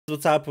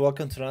What's up?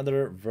 Welcome to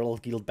another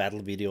World Guild battle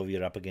video.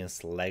 We're up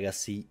against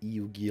Legacy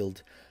EU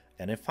Guild,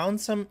 and I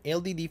found some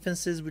LD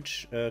defenses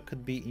which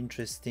could be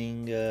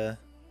interesting.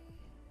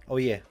 Oh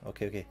yeah,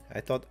 okay.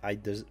 I thought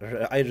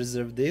I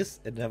reserved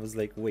this, and I was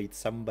like, wait,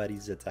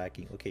 somebody's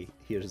attacking. Okay,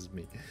 here's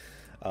me.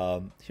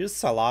 Here's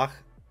Salah.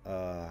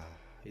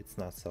 It's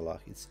not Salah,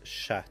 it's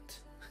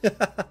Shat.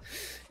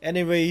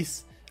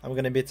 Anyways, I'm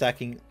gonna be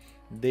attacking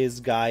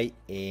this guy,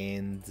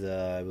 and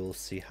we'll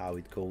see how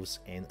it goes.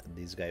 And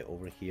this guy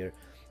over here.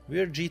 We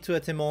are G2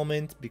 at the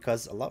moment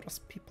because a lot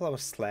of people are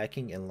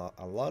slacking and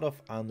a lot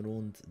of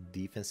unruined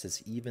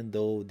defenses, even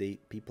though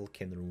people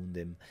can ruin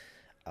them.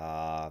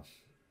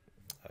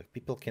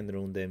 People can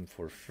ruin them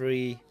for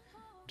free.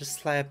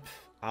 Just slap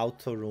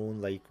auto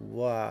ruin, like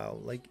wow,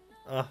 like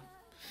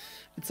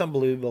it's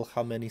unbelievable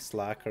how many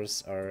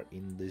slackers are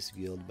in this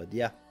guild. But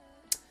yeah,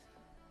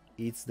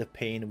 it's the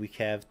pain we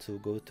have to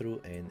go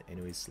through. And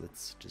anyways,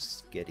 let's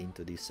just get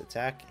into this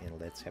attack and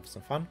let's have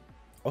some fun.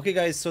 Okay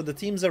guys, so the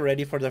teams are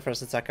ready for the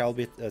first attack. I'll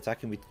be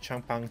attacking with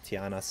Changpang,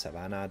 Tiana,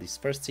 Savannah, this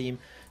first team.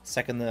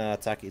 Second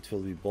attack, it will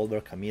be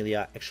Bolverk,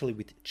 Amelia, actually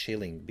with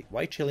Chilling.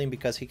 Why Chilling?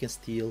 Because he can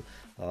steal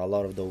a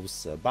lot of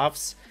those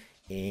buffs,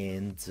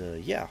 and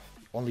yeah,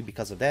 only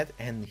because of that,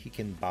 and he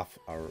can buff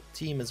our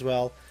team as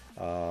well.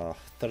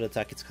 Third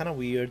attack, it's kind of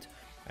weird.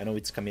 I know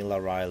it's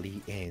Camilla,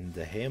 Riley, and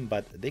him,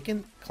 but they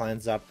can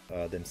cleanse up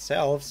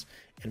themselves,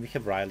 and we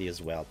have Riley as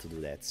well to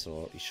do that,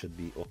 so it should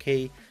be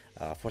okay.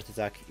 Fourth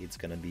attack, it's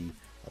gonna be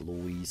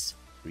Louise,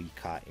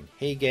 Rika, and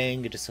Hey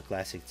Gang, just a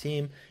classic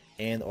team.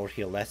 And over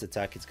here, last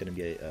attack, it's gonna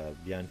be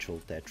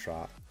Biancho,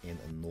 Tetra, and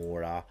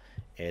Nora,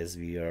 as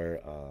we are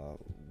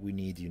we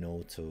need, you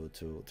know,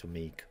 to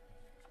make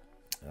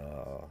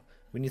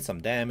we need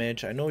some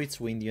damage. I know it's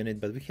wind unit,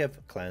 but we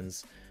have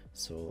cleanse,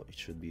 so it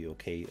should be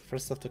okay.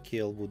 First off to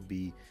kill would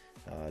be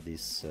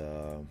this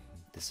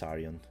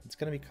Arion. It's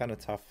gonna be kind of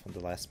tough on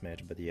the last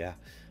match, but yeah,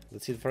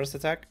 let's see the first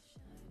attack.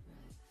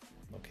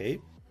 Okay,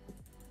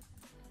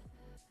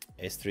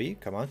 S3,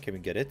 come on, can we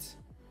get it?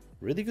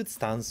 Really good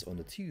stance on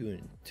the two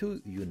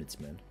units,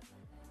 man.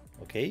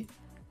 Okay,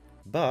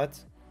 but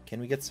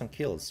can we get some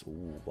kills?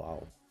 Ooh,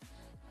 wow.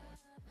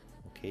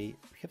 Okay,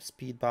 we have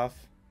speed buff.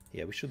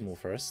 Yeah, we should move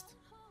first.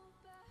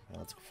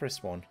 Let's go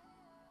first one.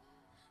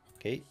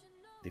 Okay,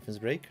 defense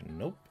break.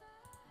 Nope.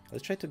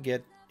 Let's try to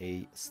get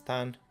a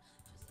stun.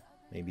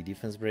 Maybe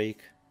defense break.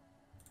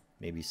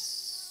 Maybe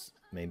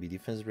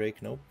defense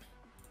break. Nope.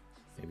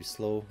 Maybe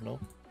slow.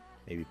 No.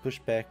 Maybe push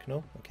back.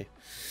 No. Okay.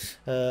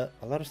 A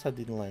lot of stuff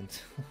didn't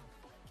land.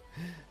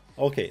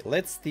 Okay,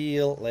 let's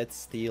steal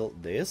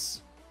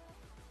this.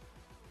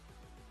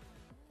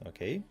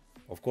 Okay.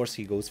 Of course,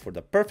 he goes for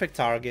the perfect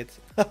target.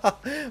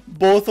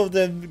 Both of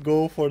them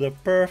go for the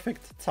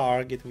perfect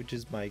target, which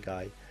is my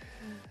guy.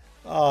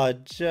 Ah,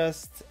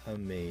 just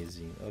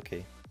amazing.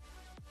 Okay,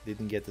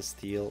 didn't get the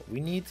steal. We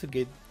need to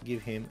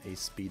give him a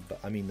speed buff.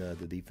 I mean, the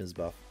defense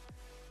buff,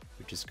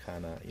 which is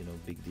kind of, you know,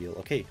 big deal.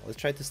 Okay, let's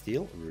try to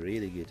steal.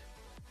 Really good.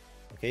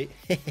 Okay,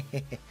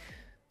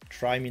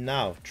 try me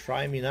now,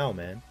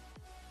 man.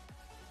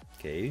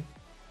 Okay,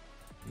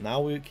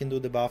 now we can do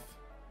the buff.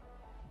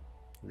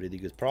 Really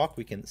good proc.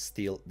 We can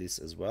steal this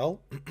as well.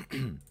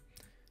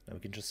 Now we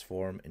can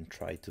transform and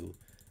try to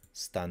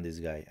stun this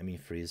guy. I mean,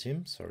 freeze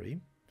him.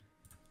 Sorry.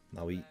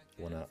 Now we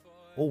wanna.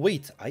 Oh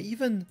wait, I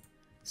even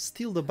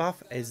steal the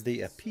buff as they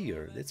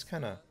appear. That's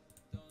kind of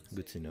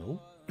good to know.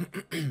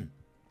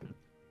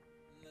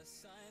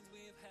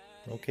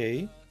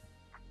 Okay.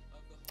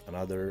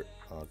 Another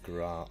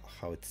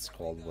how it's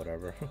called,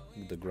 whatever.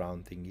 The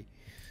ground thingy.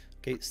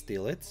 Okay,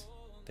 steal it.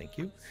 Thank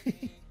you.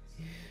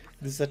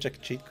 This is such a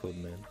cheat code,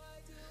 man.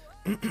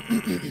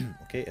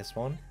 Okay,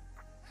 S1.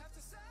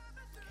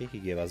 Okay, he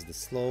gave us the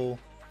slow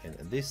and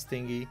this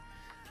thingy.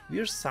 We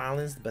are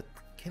silenced, but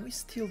can we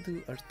still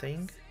do our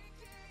thing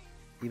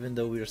even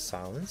though we are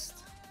silenced?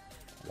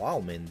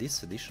 Wow, man,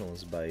 this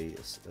additionals by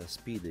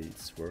speed,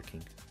 it's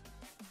working.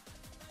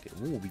 Okay,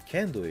 ooh, we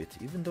can do it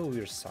even though we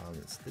are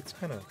silenced. That's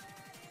kind of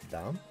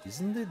dumb,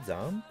 isn't it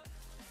dumb?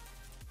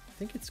 I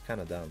think it's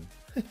kind of dumb.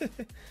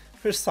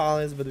 We're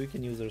silenced, but we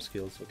can use our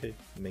skills. Okay,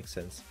 makes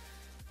sense.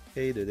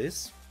 Okay, do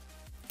this.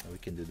 We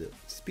can do the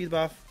speed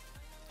buff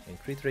and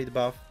crit rate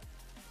buff,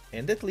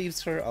 and that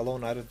leaves her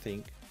alone. I don't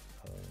think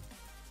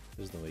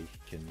there's no way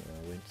he can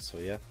win, so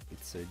yeah,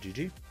 it's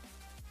GG.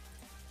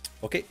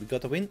 Okay, we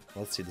got a win.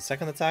 Let's see the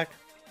second attack.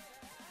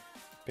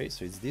 Okay,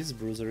 so it's this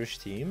bruiserish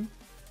team.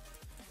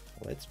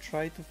 Let's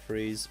try to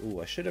freeze.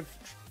 Oh, I should have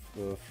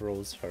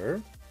froze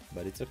her,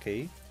 but it's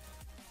okay.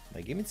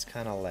 My game is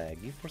kind of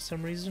laggy for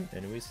some reason.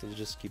 Anyways, let's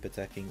just keep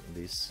attacking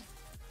this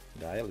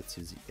guy. Let's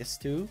use the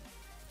S2.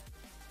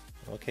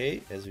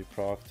 Okay, as we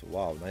procced.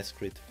 Wow, nice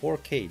crit.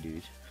 4k,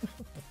 dude.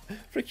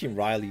 Freaking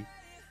Riley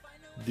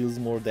deals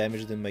more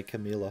damage than my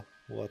Camilla.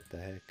 What the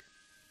heck?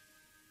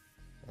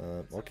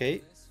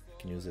 Okay,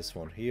 I can use this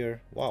one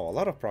here. Wow, a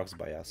lot of procs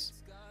by us.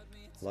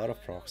 A lot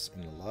of procs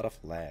and a lot of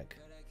lag.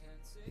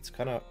 It's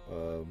kind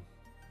of...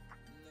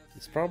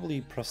 it's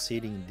probably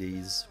preceding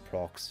these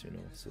procs, you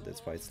know, so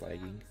that's why it's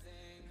lagging.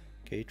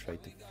 Okay, try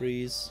to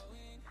freeze.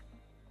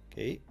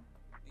 Okay.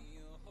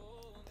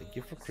 Thank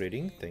you for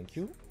critting. Thank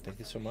you. Thank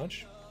you so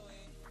much.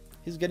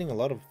 He's getting a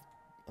lot of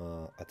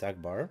attack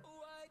bar.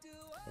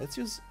 Let's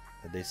use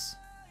this.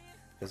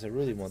 Because I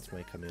really want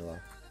my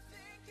Camilla.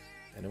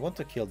 And I want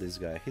to kill this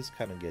guy. He's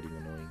kind of getting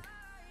annoying.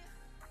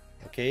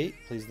 Okay,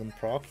 please don't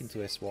proc into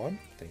S1.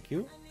 Thank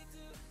you.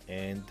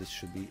 And this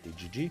should be a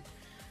GG.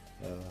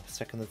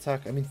 Second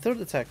attack. I mean, third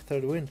attack.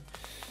 Third win.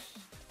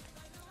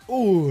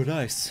 Oh,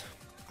 nice.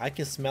 I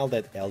can smell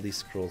that LD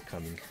scroll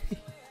coming.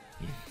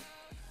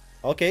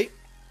 Okay.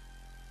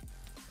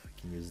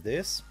 I can use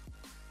this.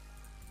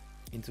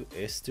 Into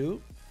S2.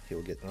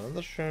 He'll get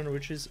another turn,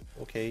 which is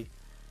okay.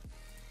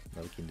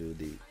 Now we can do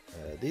the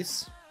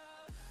this.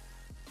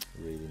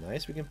 Really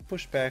nice. We can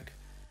push back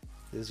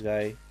this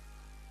guy.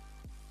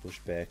 Push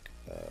back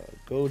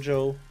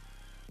Gojo.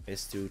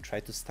 S2. Try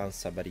to stun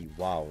somebody.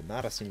 Wow,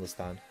 not a single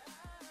stun.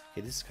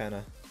 Okay, this is kind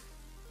of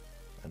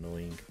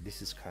annoying.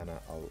 This is kind of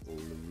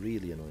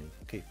really annoying.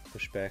 Okay,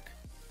 push back.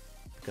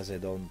 Because I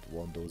don't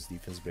want those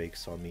defense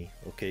breaks on me.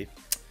 Okay.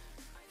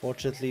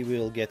 Fortunately,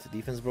 we'll get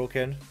defense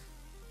broken.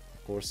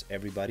 Of course,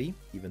 everybody.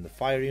 Even the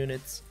fire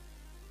units.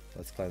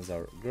 Let's cleanse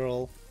our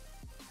girl.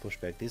 Push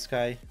back this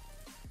guy.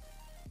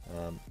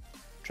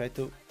 Try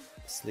to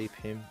sleep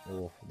him.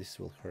 Oh, this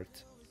will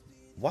hurt.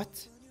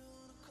 What?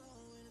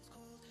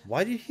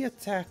 Why did he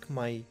attack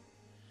my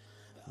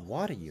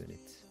water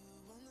unit?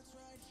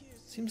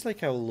 Seems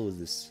like I will lose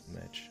this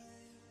match.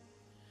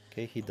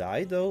 Okay, he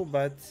died though,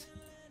 but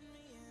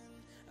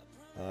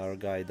our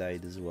guy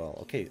died as well.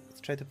 Okay,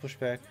 let's try to push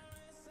back.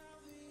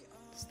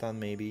 Stun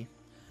maybe.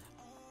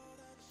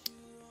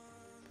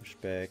 Push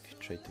back.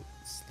 Try to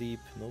sleep.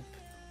 Nope.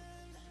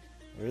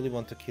 I really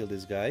want to kill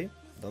this guy.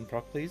 Don't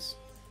proc, please.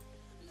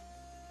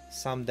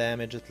 Some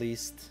damage at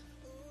least.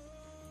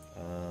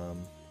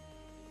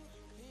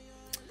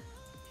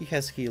 He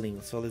has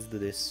healing, so let's do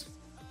this.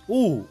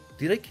 Ooh,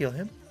 did I kill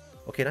him?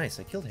 Okay, nice,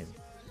 I killed him.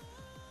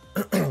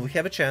 We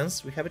have a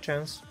chance, we have a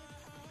chance.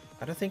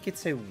 I don't think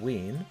it's a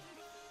win.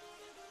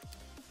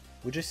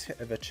 We just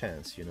have a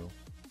chance, you know.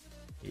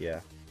 Yeah,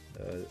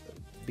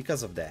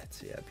 because of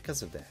that, yeah,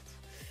 because of that.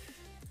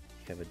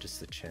 We have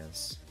just a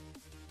chance.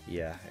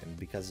 Yeah, and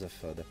because of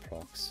the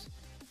procs.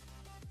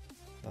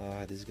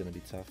 This is gonna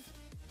be tough.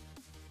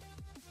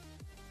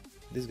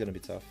 This is gonna be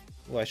tough.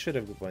 Oh, I should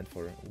have went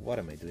for... What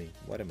am I doing?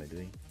 What am I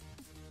doing?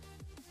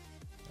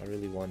 I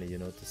really wanted, you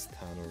know, to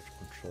stun or to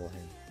control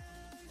him.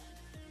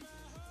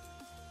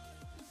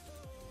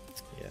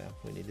 Yeah,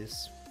 we need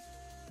this.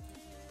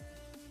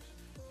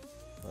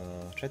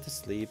 Try to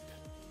sleep.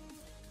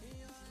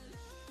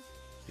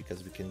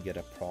 Because we can get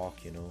a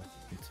proc, you know,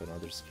 into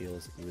another skill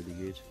is really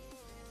good.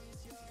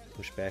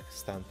 Push back,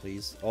 stun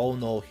please. Oh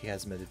no, he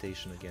has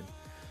meditation again.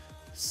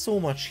 So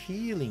much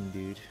healing,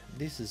 dude.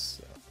 This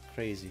is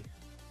crazy.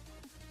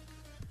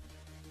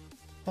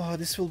 Oh,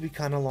 this will be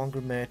kind of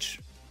longer match,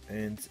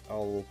 and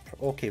I'll...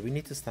 Okay, we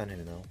need to stun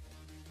him now.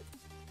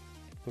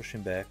 Push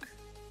him back.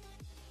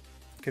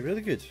 Okay,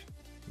 really good.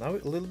 Now a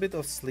little bit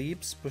of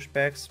sleeps,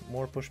 pushbacks,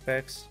 more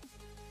pushbacks,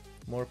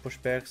 more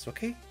pushbacks.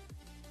 Okay,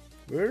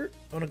 we're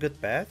on a good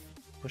path.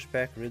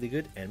 Pushback, really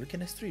good, and we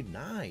can S3.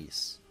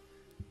 Nice,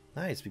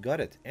 nice, we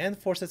got it. And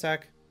force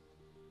attack.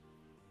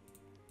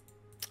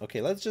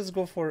 Okay, let's just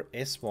go for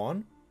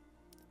S1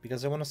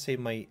 because I want to save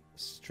my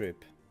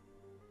strip.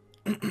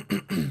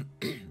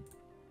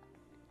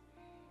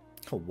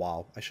 Oh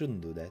wow, I shouldn't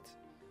do that.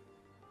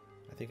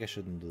 I think I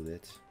shouldn't do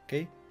that.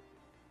 Okay.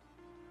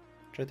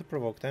 Try to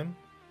provoke them.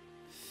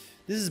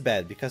 This is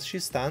bad because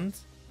she's stunned.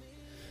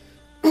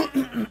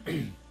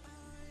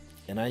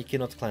 And I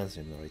cannot cleanse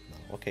him right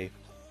now. Okay.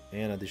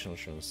 And additional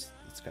turns.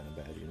 It's kind of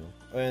bad, you know.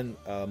 And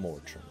more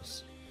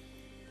turns.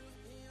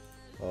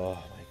 Oh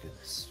my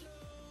goodness.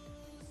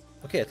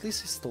 Okay, at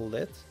least he's still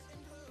dead.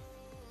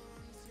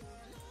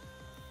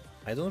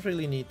 I don't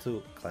really need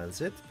to cleanse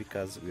it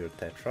because we are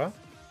Tetra.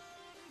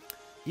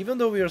 Even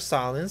though we are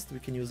silenced, we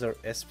can use our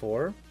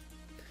S4.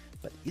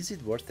 But is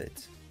it worth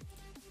it?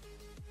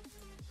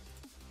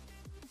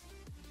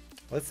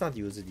 Let's not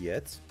use it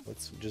yet.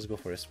 Let's just go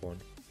for S1.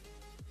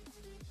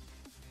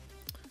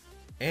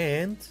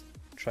 And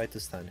try to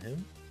stun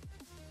him.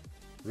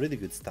 Really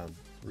good stun.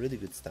 Really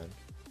good stun.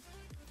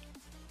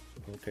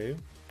 Okay.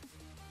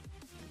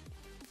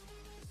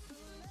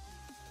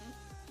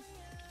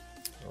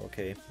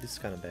 Okay, this is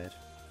kind of bad.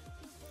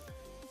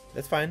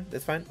 That's fine,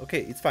 that's fine.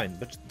 Okay, it's fine,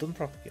 but don't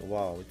propagate.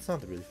 Wow, it's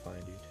not really fine,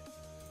 dude.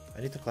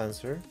 I need to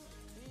cleanse her.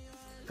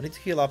 I need to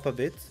heal up a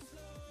bit.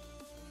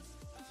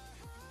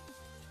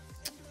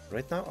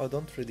 Right now, I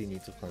don't really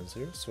need to cleanse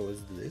her, so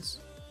let's do this.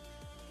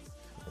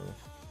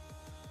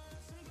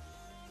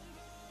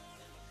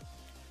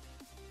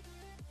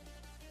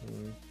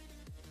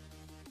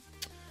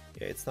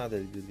 Yeah, it's not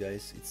that good,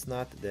 guys. It's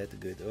not that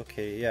good.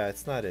 Okay, yeah,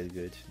 it's not that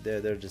good.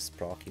 They're just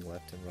proccing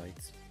left and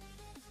right.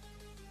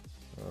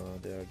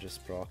 They are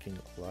just proccing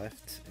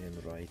left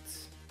and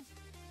right.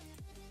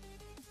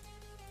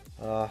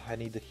 I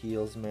need the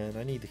heals, man.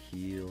 I need the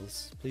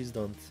heals. Please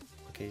don't.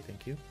 Okay,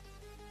 thank you.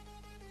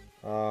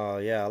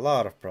 Yeah, a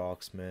lot of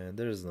procs, man.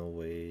 There's no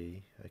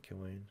way I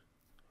can win.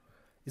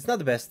 It's not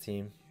the best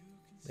team.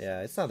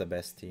 Yeah, it's not the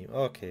best team.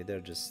 Okay, they're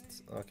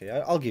just... Okay,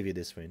 I'll give you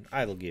this win.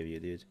 I'll give you,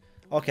 dude.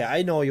 Okay,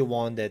 I know you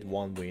want that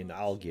one win.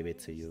 I'll give it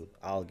to you.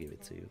 I'll give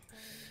it to you.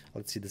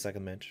 Let's see the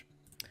second match.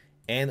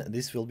 And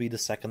this will be the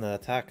second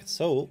attack.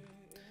 So,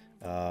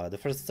 the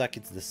first attack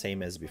is the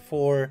same as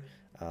before.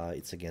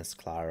 It's against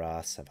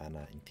Clara,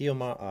 Savannah, and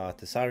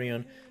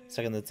Tessarion.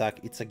 Second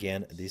attack, it's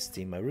again this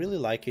team. I really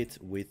like it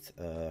with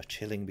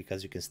chilling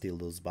because you can steal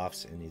those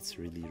buffs and it's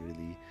really,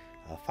 really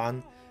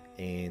fun.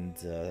 And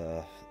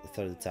the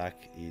third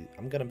attack,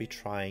 I'm gonna be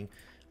trying.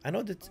 I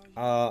know that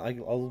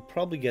I'll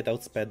probably get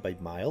outsped by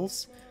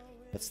Miles,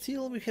 but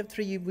still we have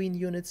 3 win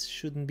units.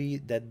 Shouldn't be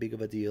that big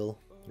of a deal,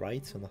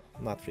 right? So no,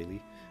 not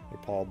really. We're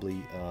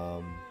probably...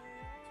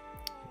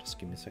 just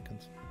give me a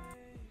second.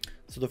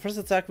 So the first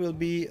attack will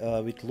be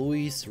with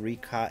Luis,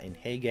 Rika, and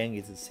Heigang.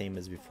 It's the same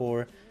as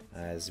before,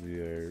 as we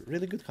were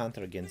really good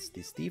counter against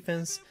this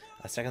defense.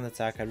 A second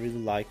attack, I really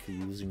like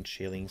using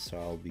Chilling, so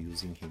I'll be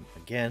using him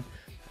again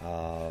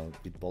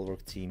with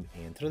Bolverk team.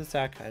 And third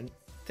attack,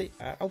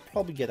 I'll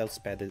probably get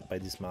outsped by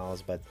this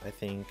Miles, but I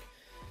think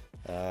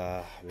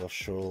we'll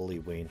surely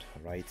win,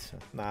 right?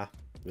 Nah,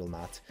 will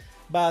not.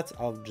 But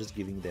I'm just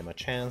giving them a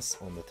chance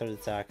on the third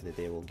attack that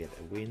they will get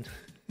a win.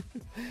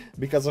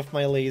 Because of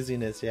my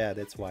laziness, yeah,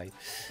 that's why.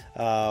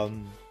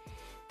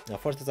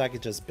 Fourth attack is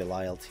just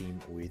Belial team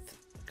with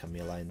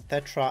Camilla and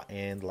Tetra,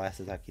 and last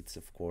attack it's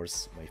of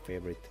course my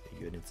favorite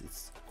units,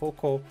 it's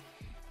Coco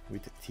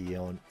with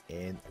Tion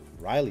and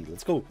Riley.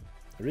 Let's go.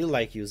 I really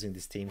like using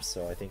this team,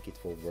 so I think it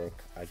will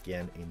work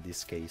again in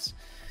this case.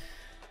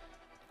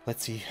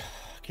 Let's see,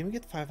 can we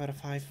get 5 out of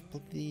 5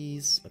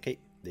 please? Okay,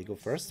 they go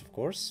first, of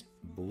course.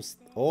 Boost.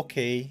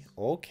 Okay,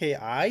 okay,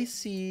 I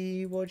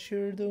see what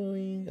you're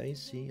doing. I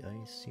see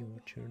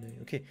what you're doing.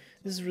 Okay,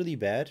 this is really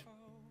bad.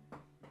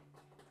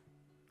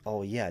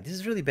 Oh yeah, this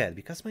is really bad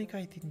because my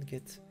guy didn't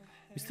get...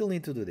 We still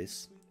need to do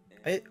this.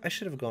 I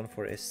should have gone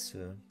for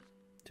S2.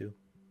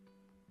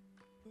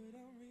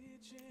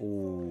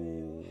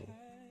 Ooh.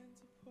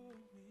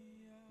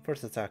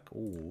 First attack.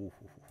 Ooh.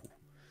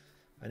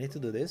 I need to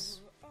do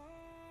this.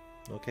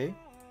 Okay.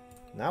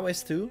 Now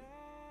S2.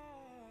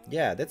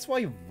 Yeah, that's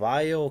why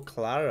Vio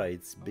Clara,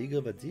 it's big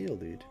of a deal,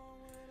 dude.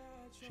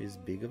 She's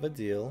big of a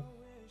deal.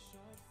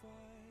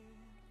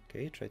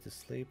 Okay, try to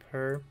sleep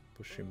her.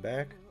 Push him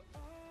back.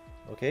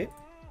 Okay,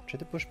 try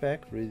to push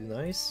back. Really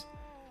nice.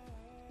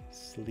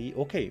 Sleep.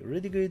 Okay,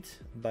 really good,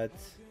 but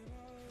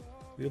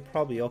we'll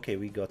probably... Okay,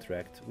 we got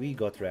wrecked.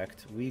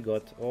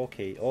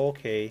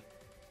 Okay.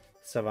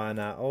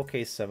 Savannah.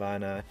 Okay,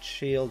 Savannah.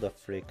 Chill the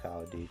freak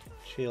out, dude.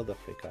 Chill the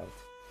freak out.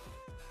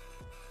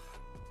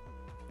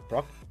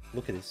 Proc.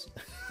 Look at this.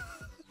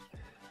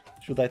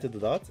 Should I do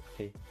that?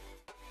 Okay.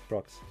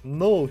 Procs.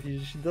 No,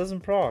 she doesn't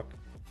proc.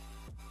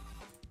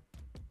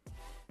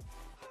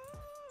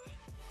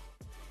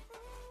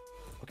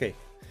 Okay.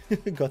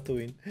 Got to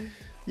win.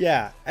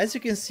 Yeah, as you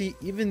can see,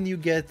 even you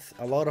get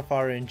a lot of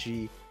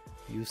RNG,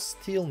 you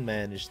still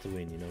manage to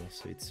win, you know,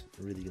 so it's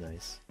really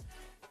nice.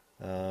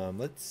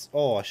 Let's...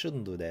 Oh, I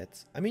shouldn't do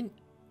that. I mean,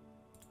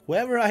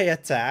 whoever I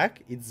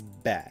attack, it's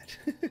bad.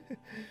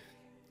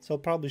 So I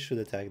probably should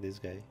attack this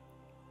guy.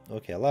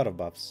 Okay, a lot of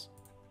buffs.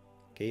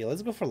 Okay,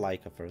 let's go for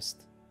Laika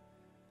first.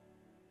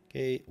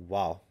 Okay,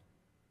 wow.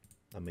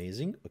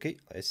 Amazing. Okay,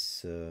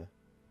 let's...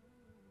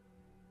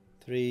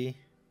 3.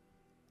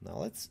 Now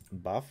let's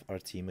buff our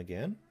team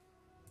again.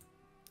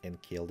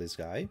 And kill this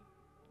guy.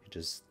 He's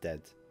just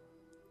dead.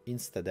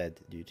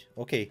 Insta-dead, dude.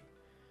 Okay,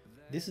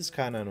 this is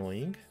kind of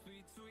annoying.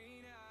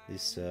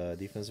 This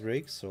defense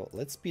break, so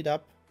let's speed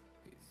up.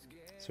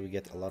 So we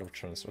get a lot of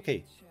chance.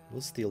 Okay,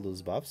 we'll steal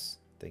those buffs.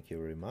 Thank you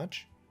very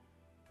much.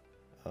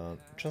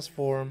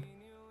 Transform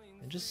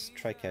and just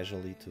try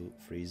casually to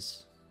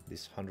freeze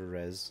this 100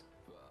 res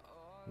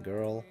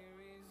girl.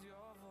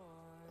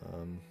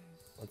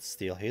 Let's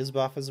steal his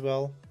buff as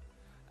well,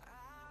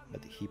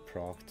 but he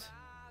procced.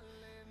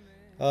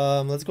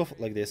 Let's go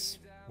like this.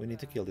 We need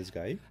to kill this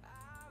guy.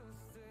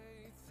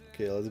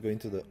 Okay, let's go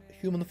into the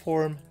human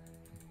form.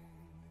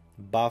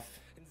 Buff.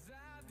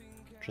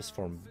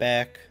 Transform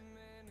back.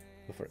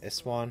 Go for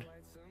S1.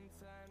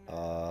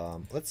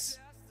 Let's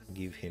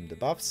give him the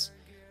buffs.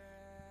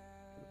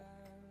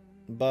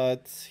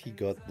 But he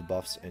got the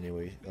buffs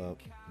anyway.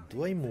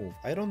 Do I move?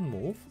 I don't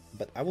move,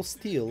 but I will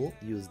still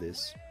use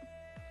this.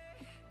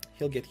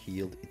 He'll get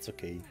healed, it's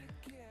okay.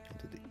 He'll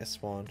do the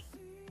S1.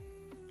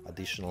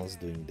 Additionals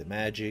doing the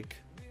magic.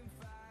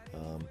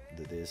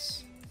 Do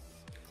this.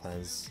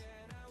 Cleanse.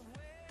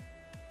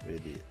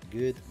 Really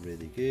good,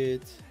 really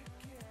good.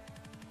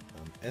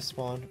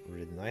 S1,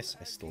 really nice.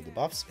 I stole the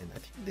buffs, and I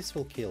think this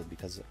will kill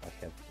because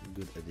I have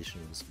good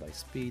additionals by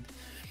speed.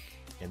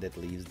 And that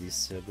leaves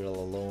this girl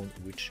alone,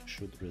 which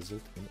should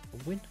result in a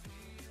win.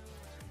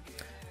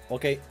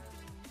 Okay,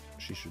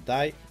 she should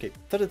die. Okay,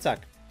 third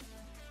attack.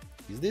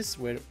 Is this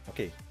where...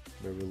 Okay,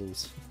 where we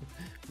lose.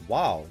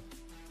 Wow,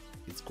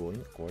 it's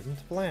going according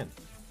to plan.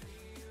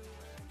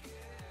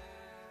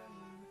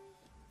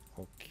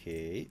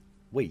 Okay,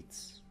 wait.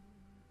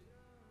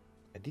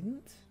 I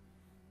didn't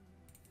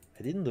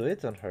do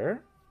it on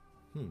her?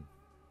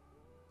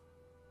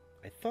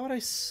 I thought I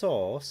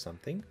saw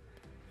something.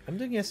 I'm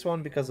doing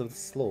S1 because of the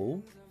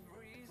slow.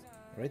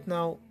 Right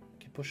now,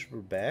 can push her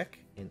back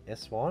in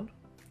S1.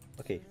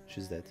 Okay,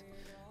 she's dead.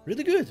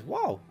 Really good.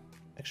 Wow,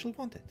 actually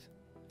won it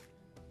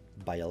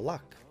by a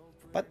luck.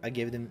 But I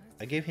gave him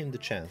the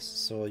chance,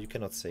 so you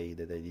cannot say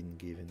that I didn't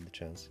give him the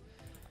chance.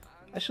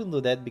 I shouldn't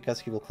do that because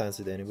he will cleanse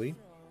it anyway.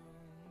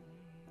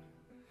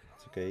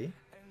 It's okay.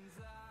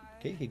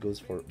 Okay, he goes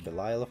for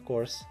Belial, of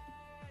course,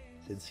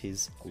 since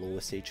he's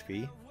lowest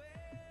HP.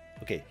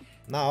 Okay,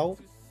 now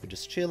we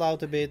just chill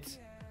out a bit,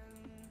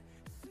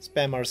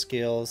 spam our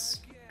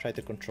skills, try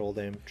to control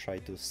them, try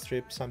to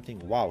strip something.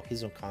 Wow,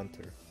 he's on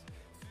counter.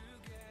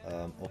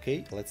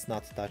 Okay, let's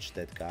not touch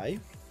that guy.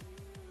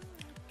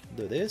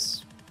 Do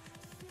this.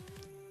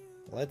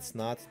 Let's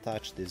not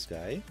touch this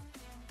guy.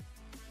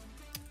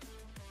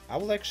 I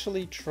will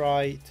actually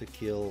try to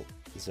kill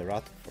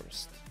Zerato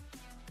first.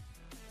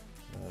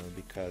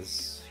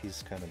 Because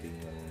he's kind of being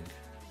annoying.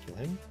 Kill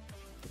him.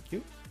 Thank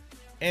you.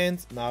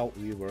 And now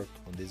we work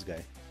on this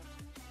guy.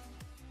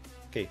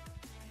 Okay.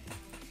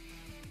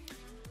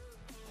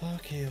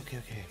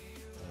 Okay.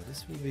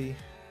 This will be...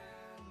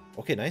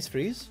 Okay, nice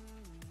freeze.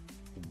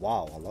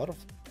 Wow, a lot of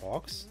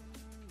procs.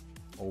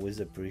 Always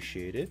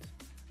appreciated.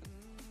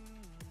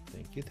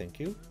 Thank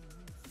you.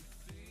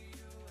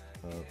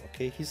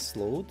 Okay, he's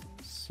slowed.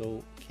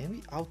 So, can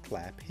we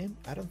outlap him?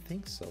 I don't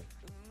think so.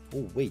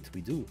 Oh, wait,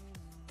 we do.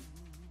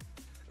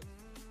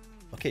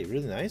 Okay,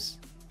 really nice.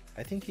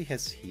 I think he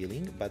has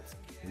healing, but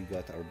we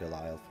got our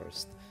Belial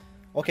first.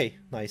 Okay,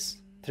 nice.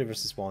 3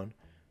 versus 1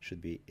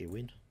 should be a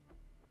win.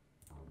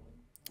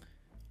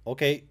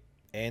 Okay,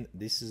 and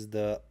this is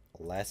the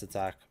last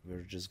attack.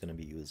 We're just gonna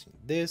be using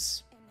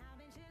this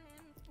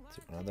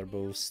to another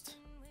boost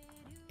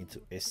into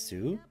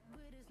S2.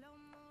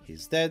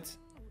 He's dead,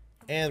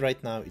 and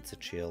right now it's a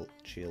chill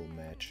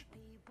match,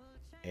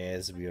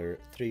 as we are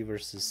 3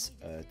 versus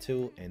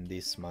 2, and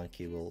this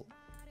monkey will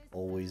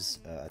always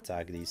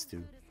attack these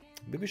two.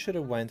 Maybe should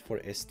have went for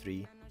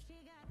S3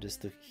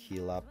 just to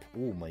heal up.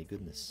 Oh my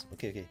goodness.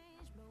 Okay.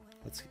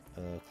 Let's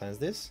cleanse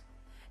this.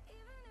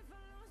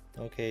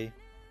 Okay.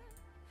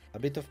 A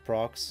bit of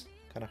procs.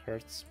 Kind of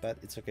hurts, but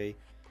it's okay.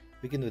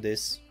 We can do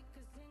this.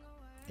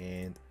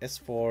 And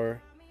S4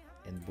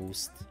 and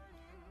boost.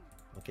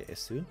 Okay,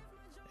 S2.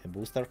 And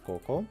boost our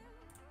Coco.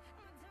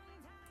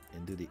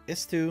 And do the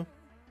S2.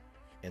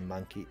 And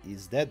monkey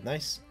is dead.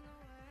 Nice.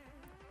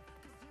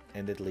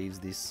 And that leaves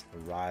this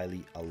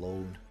Riley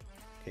alone.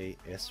 Okay,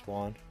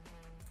 S1.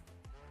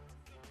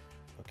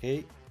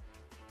 Okay.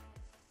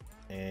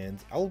 And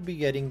I'll be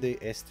getting the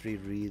S3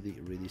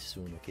 really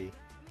soon, okay?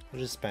 I'll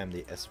just spam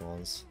the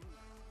S1s.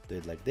 Do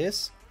it like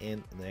this.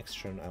 And the next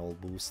turn I will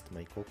boost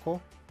my Coco.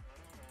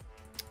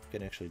 You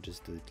can actually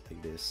just do it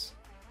like this.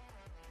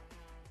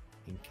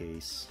 In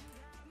case.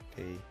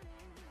 Okay.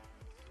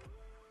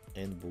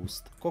 And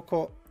boost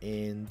Coco.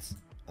 And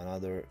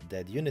another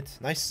dead unit.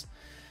 Nice.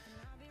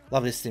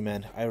 Love this team,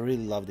 man. I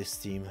really love this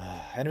team.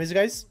 Anyways,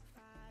 guys,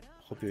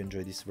 hope you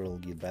enjoyed this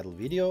World Guild Battle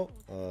video.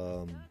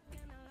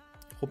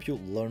 Hope you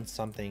learned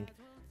something.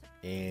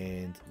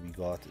 And we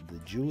got the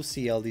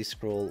juicy LD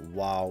scroll.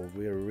 Wow,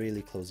 we're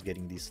really close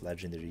getting this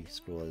legendary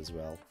scroll as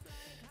well.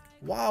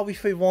 Wow,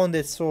 if I won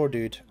that sword,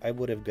 dude, I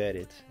would have got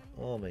it.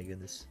 Oh my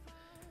goodness.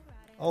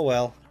 Oh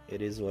well,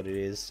 it is what it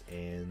is.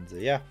 And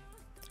yeah,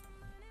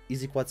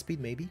 easy quad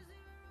speed maybe.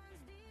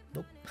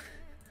 Nope.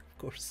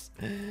 Course.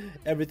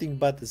 Everything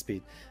but the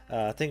speed.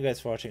 Thank you guys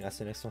for watching. I'll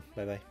see you next one.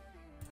 Bye bye.